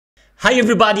Hi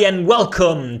everybody and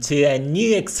welcome to a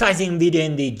new exciting video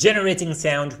in the Generating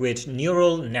Sound with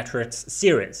Neural Networks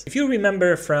series. If you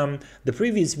remember from the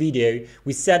previous video,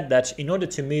 we said that in order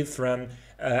to move from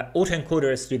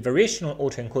autoencoders to variational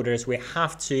autoencoders, we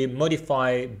have to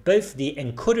modify both the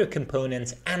encoder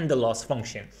component and the loss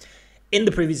function. In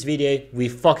the previous video, we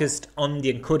focused on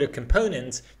the encoder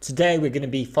component. Today, we're going to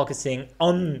be focusing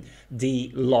on the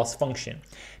loss function.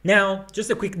 Now, just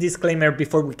a quick disclaimer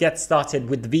before we get started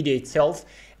with the video itself.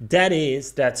 That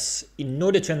is that in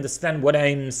order to understand what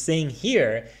I'm saying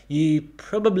here, you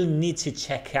probably need to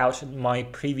check out my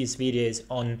previous videos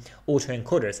on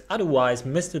autoencoders. Otherwise,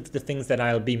 most of the things that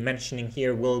I'll be mentioning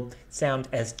here will sound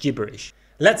as gibberish.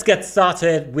 Let's get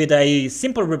started with a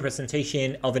simple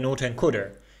representation of an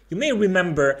autoencoder. You may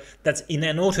remember that in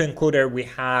an autoencoder we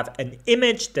have an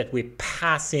image that we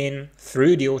pass in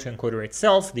through the autoencoder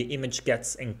itself. The image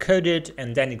gets encoded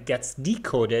and then it gets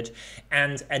decoded,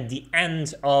 and at the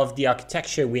end of the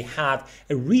architecture we have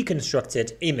a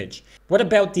reconstructed image. What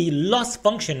about the loss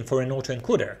function for an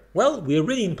autoencoder? Well, we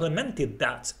already implemented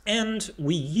that and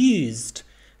we used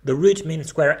the root mean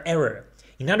square error.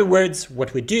 In other words,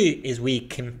 what we do is we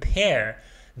compare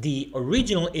the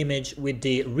original image with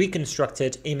the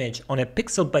reconstructed image on a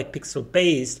pixel by pixel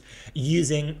base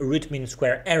using root mean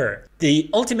square error. The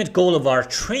ultimate goal of our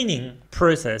training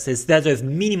process is that of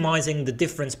minimizing the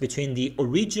difference between the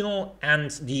original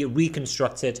and the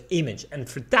reconstructed image, and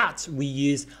for that we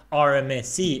use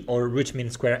RMSE or root mean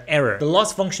square error. The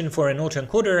loss function for an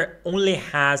autoencoder only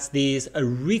has this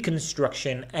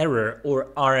reconstruction error or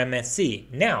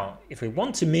RMSE. Now, if we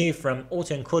want to move from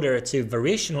autoencoder to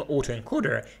variational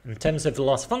autoencoder in terms of the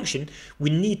loss function,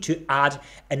 we need to add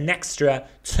an extra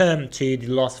term to the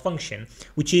loss function,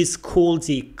 which is called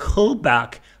the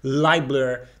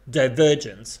Kullback-Leibler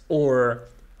Divergence, or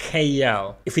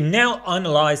KL. If we now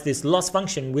analyze this loss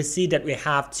function, we see that we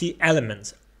have two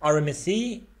elements.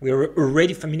 RMSE, we're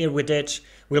already familiar with it,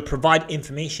 will provide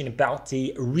information about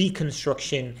the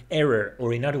reconstruction error,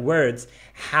 or in other words,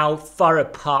 how far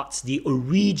apart the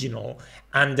original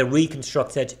and the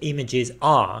reconstructed images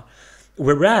are.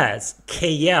 Whereas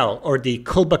KL, or the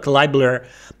Kullback-Leibler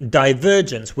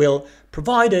Divergence, will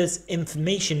provide us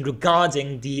information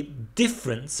regarding the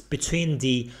difference between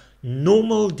the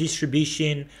normal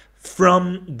distribution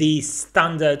from the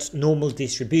standard normal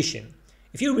distribution.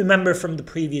 If you remember from the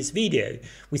previous video,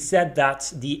 we said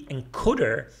that the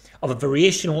encoder of a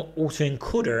variational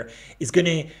autoencoder is going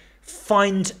to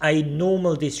find a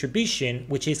normal distribution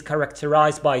which is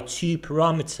characterized by two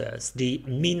parameters, the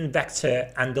mean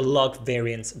vector and the log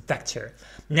variance vector.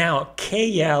 Now,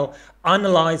 KL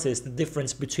analyzes the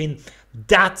difference between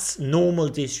that normal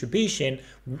distribution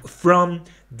from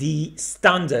the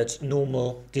standard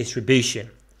normal distribution.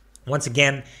 Once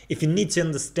again, if you need to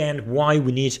understand why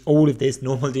we need all of these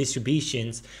normal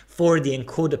distributions for the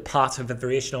encoder part of a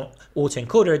variational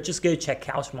autoencoder, just go check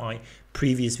out my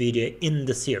previous video in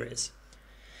the series.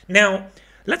 Now,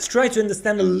 let's try to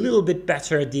understand a little bit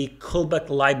better the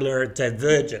Kullback-Leibler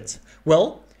Divergence.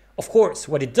 Well, of course,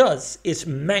 what it does is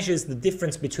measures the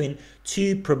difference between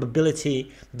two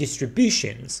probability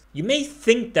distributions. You may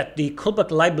think that the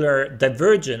Kullback-Leibler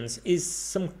Divergence is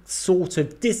some sort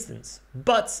of distance,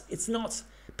 but it's not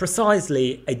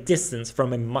precisely a distance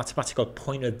from a mathematical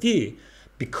point of view,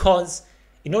 because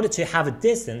in order to have a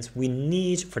distance, we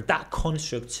need for that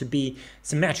construct to be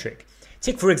symmetric.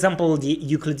 Take, for example, the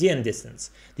Euclidean distance.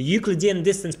 The Euclidean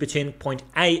distance between point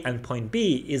A and point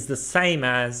B is the same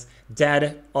as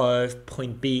that of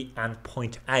point B and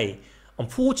point A.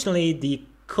 Unfortunately, the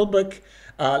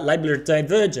Kullback-Leibler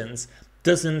Divergence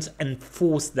doesn't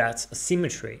enforce that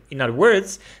symmetry. In other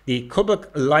words, the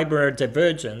Kullback-Leibler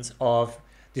Divergence of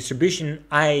distribution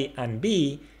A and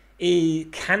B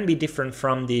can be different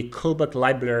from the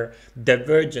Kullback-Leibler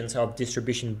Divergence of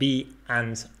distribution B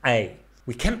and A.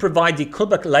 We can provide the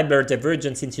Kullback-Leibler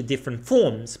Divergence into different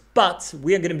forms, but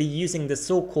we are going to be using the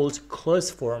so-called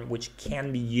closed form, which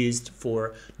can be used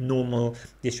for normal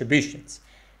distributions.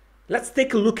 Let's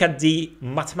take a look at the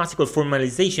mathematical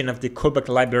formalization of the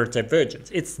Kullback-Leibler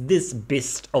Divergence. It's this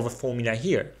beast of a formula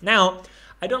here. Now,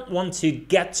 I don't want to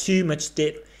get too much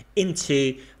deep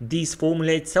into this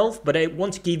formula itself, but I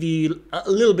want to give you a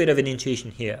little bit of an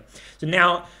intuition here. So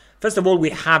now, first of all,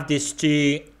 we have these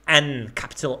two N,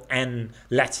 capital N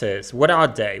letters. What are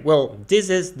they? Well, this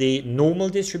is the normal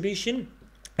distribution,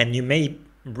 and you may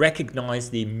recognize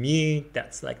the mu,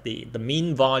 that's like the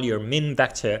mean value or mean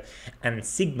vector, and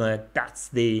sigma, that's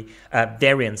the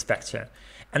variance vector.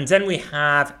 And then we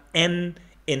have N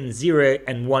in 0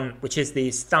 and 1, which is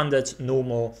the standard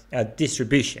normal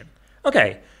distribution.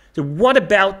 Okay, So what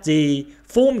about the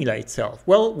formula itself?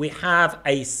 Well, we have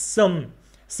a sum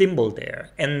symbol there,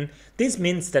 and this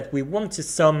means that we want to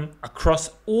sum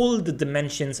across all the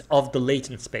dimensions of the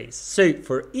latent space. So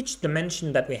for each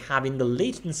dimension that we have in the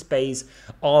latent space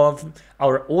of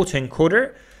our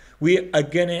autoencoder, we are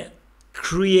gonna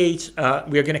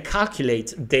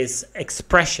calculate this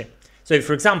expression. So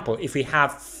for example, if we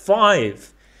have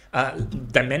 5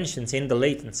 dimensions in the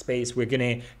latent space, we're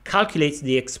going to calculate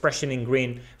the expression in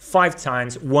green 5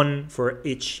 times, 1 for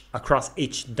each across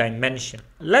each dimension.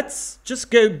 Let's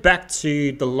just go back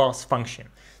to the loss function.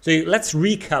 So let's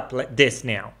recap this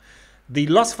now. The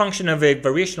loss function of a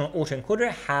variational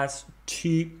autoencoder has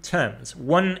 2 terms.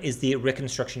 One is the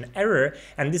reconstruction error,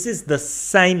 and this is the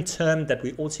same term that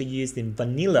we also used in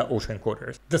vanilla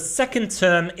autoencoders. The second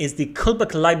term is the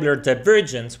Kullback-Leibler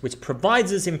Divergence, which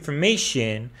provides us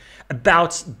information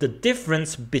about the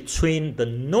difference between the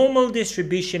normal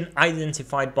distribution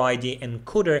identified by the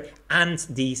encoder and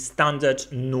the standard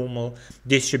normal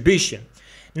distribution.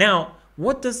 Now,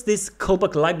 what does this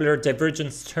Kullback-Leibler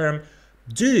Divergence term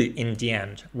do in the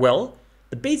end? Well,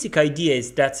 the basic idea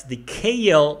is that the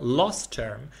KL loss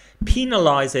term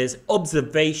penalizes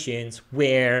observations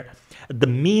where the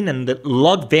mean and the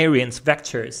log variance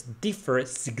vectors differ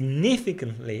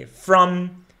significantly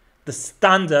from the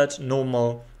standard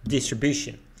normal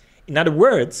distribution. In other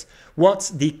words, what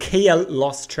the KL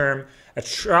loss term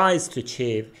tries to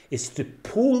achieve is to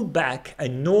pull back a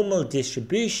normal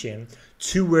distribution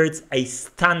towards a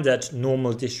standard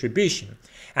normal distribution.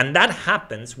 And that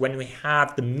happens when we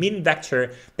have the mean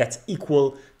vector that's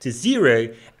equal to 0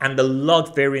 and the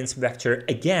log variance vector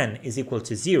again is equal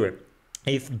to 0.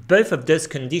 If both of those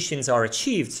conditions are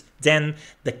achieved, then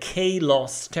the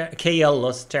KL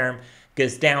loss term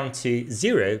goes down to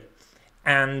 0,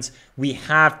 and we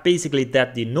have basically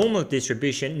that the normal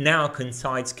distribution now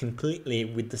coincides completely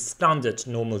with the standard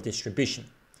normal distribution.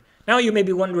 Now you may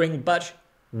be wondering, but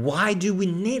why do we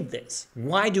need this?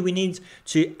 Why do we need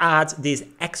to add this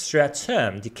extra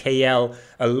term, the KL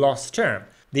loss term?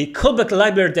 The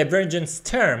Kullback-Leibler Divergence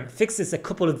term fixes a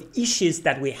couple of issues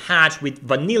that we had with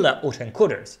vanilla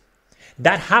autoencoders.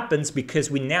 That happens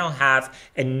because we now have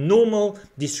a normal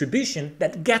distribution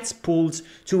that gets pulled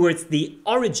towards the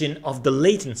origin of the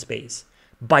latent space.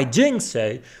 By doing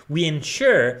so, we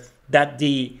ensure that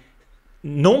the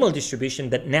normal distribution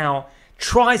that now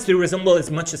tries to resemble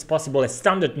as much as possible a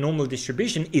standard normal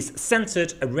distribution is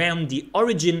centered around the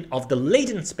origin of the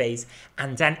latent space,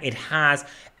 and then it has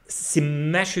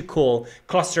symmetrical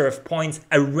cluster of points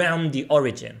around the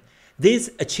origin.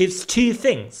 This achieves 2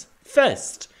 things.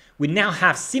 First, we now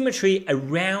have symmetry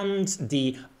around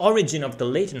the origin of the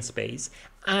latent space,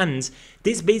 and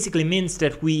this basically means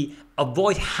that we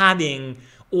avoid having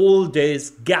all those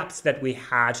gaps that we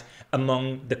had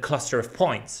among the cluster of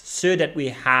points, so that we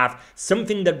have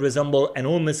something that resembles an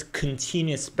almost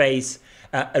continuous space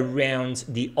around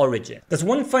the origin. There's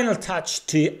one final touch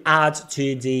to add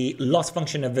to the loss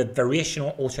function of a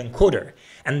variational autoencoder,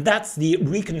 and that's the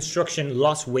reconstruction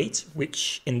loss weight,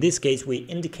 which in this case we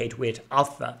indicate with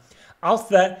alpha.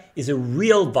 Alpha is a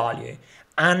real value,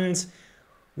 and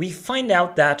we find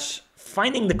out that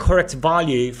finding the correct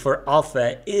value for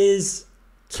alpha is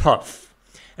tough.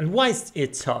 And why is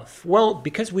it tough? Well,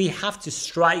 because we have to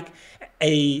strike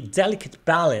a delicate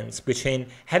balance between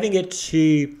having it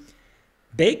too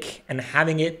big and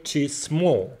having it too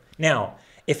small. Now,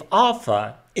 if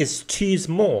alpha is too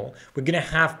small, we're going to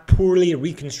have poorly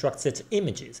reconstructed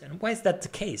images. And why is that the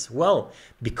case? Well,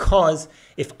 because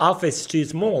if alpha is too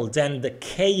small, then the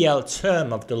KL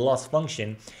term of the loss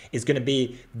function is going to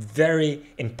be very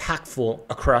impactful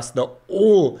across the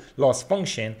whole loss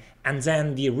function, and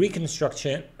then the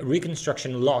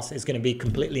reconstruction loss is going to be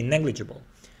completely negligible.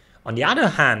 On the other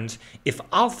hand, if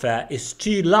alpha is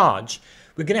too large,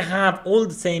 we're going to have all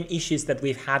the same issues that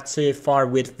we've had so far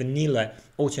with vanilla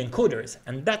autoencoders,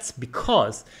 and that's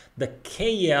because the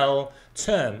KL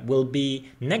term will be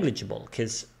negligible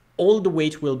because all the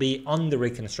weight will be on the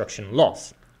reconstruction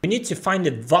loss. We need to find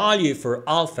a value for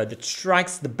alpha that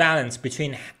strikes the balance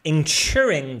between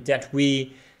ensuring that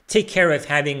we take care of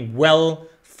having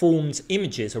well-formed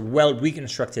images or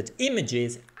well-reconstructed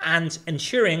images and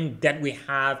ensuring that we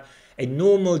have a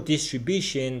normal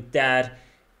distribution that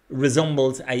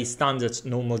resembles a standard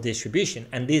normal distribution,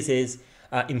 and this is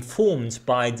informed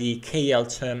by the KL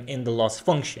term in the loss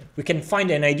function. We can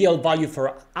find an ideal value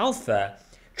for alpha,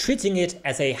 treating it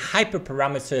as a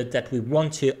hyperparameter that we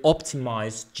want to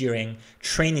optimize during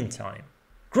training time.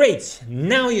 Great,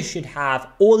 now you should have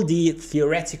all the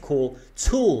theoretical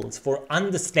tools for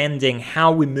understanding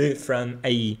how we move from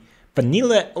a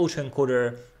vanilla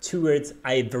autoencoder towards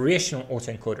a variational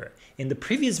autoencoder. In the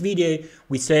previous video,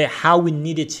 we saw how we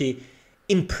needed to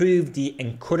improve the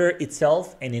encoder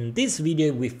itself, and in this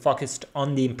video we focused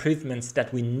on the improvements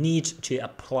that we need to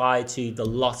apply to the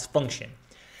loss function.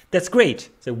 That's great.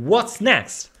 So what's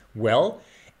next? Well,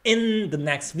 in the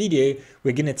next video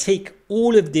we're going to take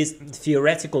all of these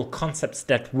theoretical concepts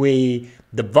that we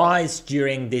devised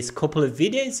during these couple of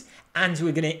videos and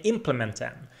we're going to implement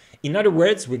them. In other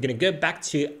words, we're going to go back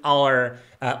to our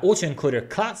autoencoder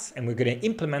class and we're going to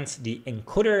implement the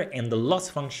encoder and the loss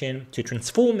function to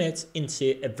transform it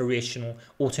into a variational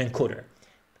autoencoder.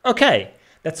 Okay,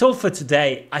 that's all for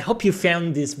today. I hope you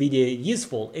found this video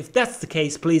useful. If that's the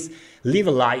case, please leave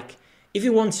a like. If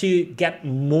you want to get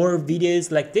more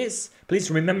videos like this, please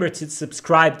remember to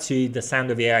subscribe to the Sound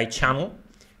of AI channel.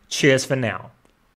 Cheers for now.